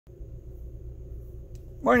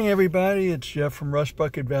Morning, everybody. It's Jeff from Rust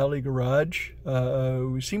Bucket Valley Garage.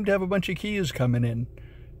 We seem to have a bunch of keys coming in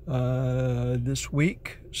this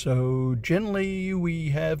week. So generally we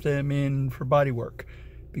have them in for body work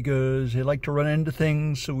because they like to run into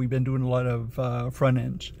things. So we've been doing a lot of front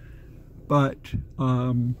ends. But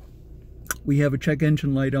we have a check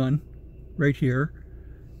engine light on right here.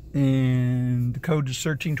 And the code is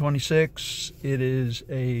 1326. It is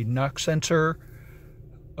a knock sensor.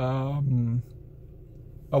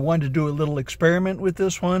 I wanted to do a little experiment with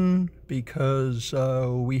this one because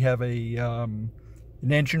we have an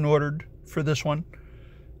engine ordered for this one,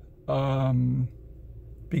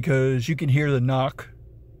 because you can hear the knock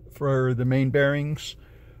for the main bearings.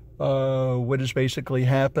 What has basically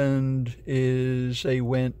happened is they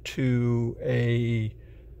went to a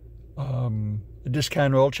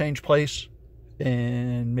discount oil change place,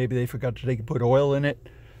 and maybe they forgot to put oil in it,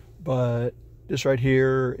 but this right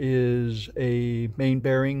here is a main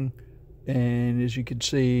bearing, and as you can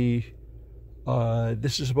see,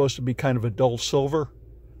 this is supposed to be kind of a dull silver,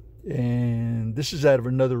 and this is out of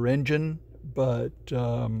another engine, but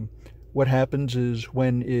what happens is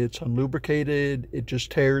when it's unlubricated, it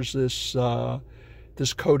just tears this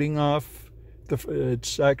this coating off.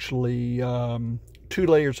 It's actually 2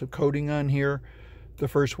 layers of coating on here. The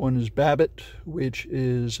first one is Babbitt, which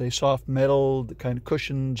is a soft metal that kind of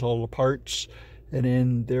cushions all the parts. And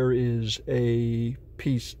then there is a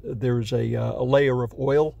layer of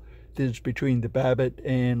oil that is between the Babbitt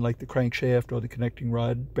and like the crankshaft or the connecting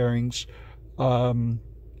rod bearings. And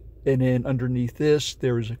then underneath this,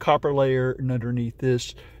 there is a copper layer, and underneath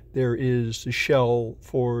this, there is the shell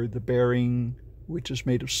for the bearing, which is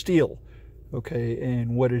made of steel. Okay,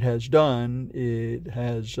 and what it has done, it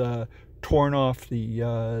has torn off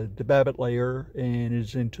the Babbitt layer and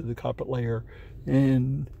is into the copper layer,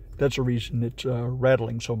 and that's the reason it's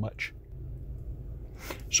rattling so much.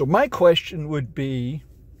 So my question would be,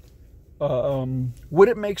 would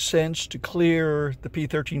it make sense to clear the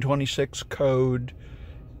p1326 code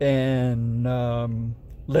and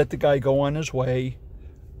let the guy go on his way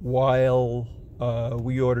while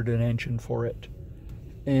we ordered an engine for it?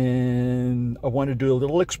 And I want to do a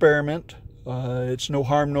little experiment. It's no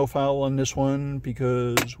harm, no foul on this one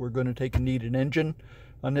because we're going to need an engine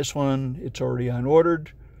on this one. It's already on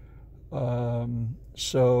ordered.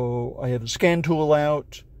 So I have the scan tool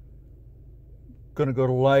out. Going to go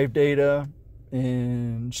to live data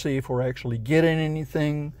and see if we're actually getting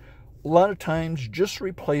anything. A lot of times just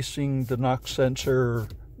replacing the knock sensor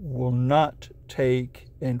will not take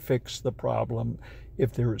and fix the problem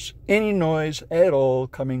if there's any noise at all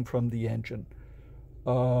coming from the engine.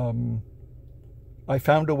 I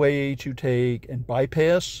found a way to take and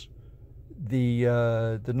bypass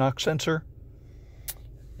the knock sensor,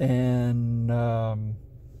 and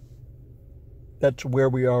that's where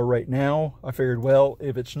we are right now. I figured, well,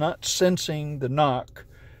 if it's not sensing the knock,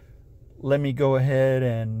 let me go ahead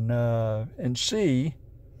and see,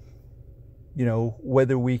 you know,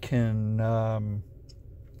 whether we can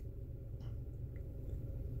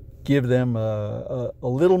give them a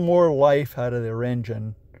little more life out of their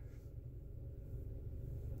engine,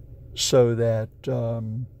 so that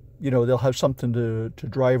you know, they'll have something to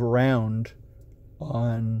drive around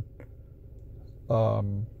on,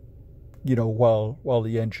 you know, while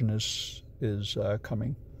the engine is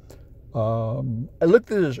coming. I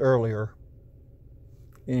looked at this earlier,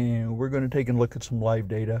 and we're going to take a look at some live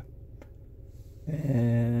data.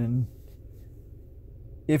 And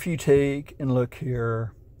if you take and look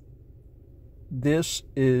here, this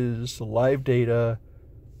is the live data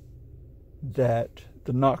that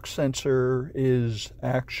the knock sensor is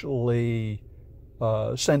actually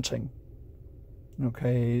sensing.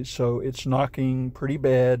 Okay, so it's knocking pretty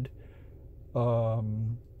bad.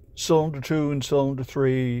 Cylinder 2 and cylinder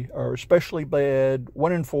 3 are especially bad.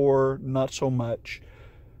 1 and 4, not so much.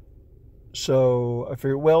 So I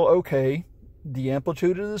figured, well, okay, the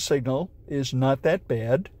amplitude of the signal is not that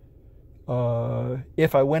bad.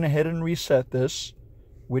 If I went ahead and reset this,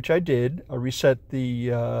 which I did, I reset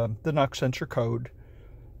the knock sensor code.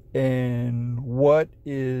 And what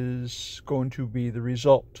is going to be the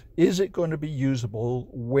result? Is it going to be usable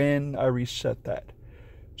when I reset that?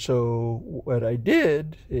 So what I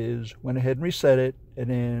did is went ahead and reset it, and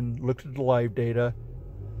then looked at the live data,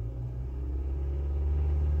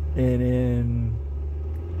 and then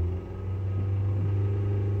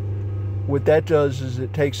what that does is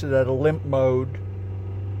it takes it out of limp mode,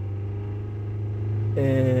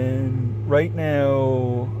 and right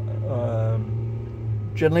now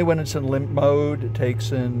generally when it's in limp mode, it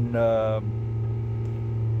takes in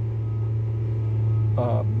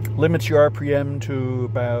limits your RPM to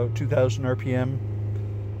about 2,000 RPM.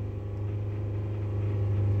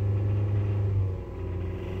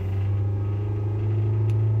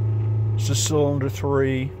 This is cylinder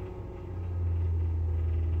 3.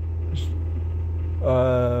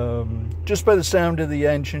 Just by the sound of the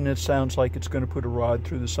engine, it sounds like it's going to put a rod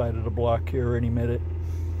through the side of the block here any minute.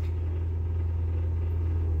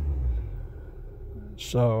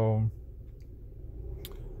 So,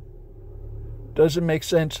 does it make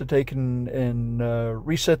sense to take and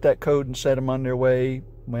reset that code and set them on their way?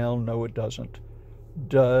 Well, no, it doesn't.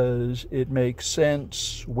 Does it make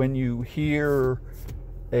sense when you hear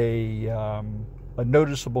a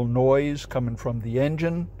noticeable noise coming from the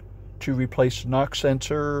engine to replace the knock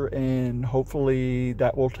sensor and hopefully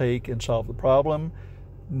that will take and solve the problem?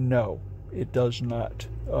 No, it does not.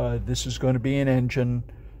 This is going to be an engine,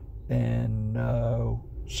 and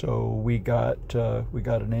so we got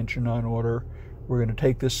an engine on order. We're going to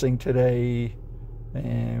take this thing today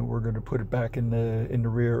and we're going to put it back in the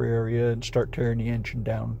rear area and start tearing the engine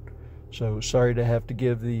down. So sorry to have to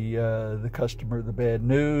give the customer the bad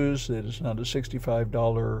news. It is not a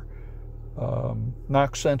 $65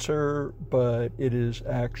 knock sensor, but it is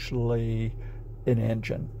actually an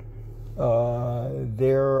engine.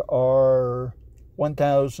 There are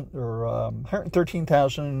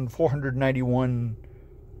 113,491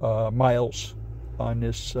 miles on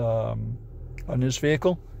this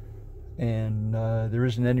vehicle, and there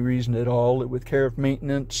isn't any reason at all that with care of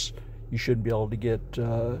maintenance you shouldn't be able to get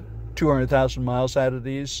 200,000 miles out of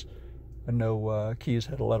these. I know Kia's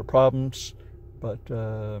had a lot of problems, but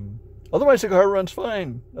otherwise the car runs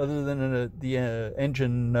fine, other than the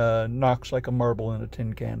engine knocks like a marble in a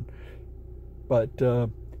tin can. But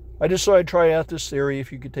I just thought I'd try out this theory.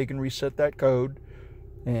 If you could take and reset that code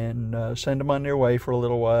and send them on their way for a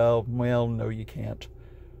little while. Well, no, you can't.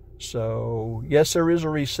 So yes, there is a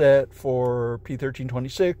reset for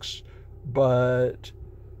p1326, but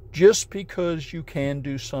just because you can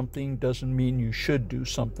do something doesn't mean you should do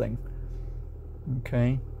something.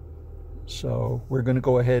 Okay, so we're going to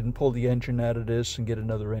go ahead and pull the engine out of this and get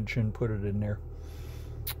another engine, put it in there.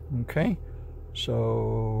 Okay,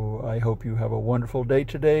 so I hope you have a wonderful day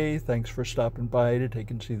today. Thanks for stopping by to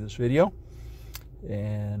take and see this video,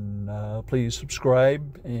 and please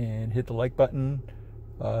subscribe and hit the like button.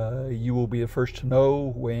 You will be the first to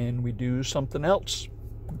know when we do something else,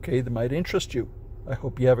 okay, that might interest you. I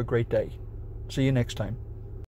hope you have a great day. See you next time.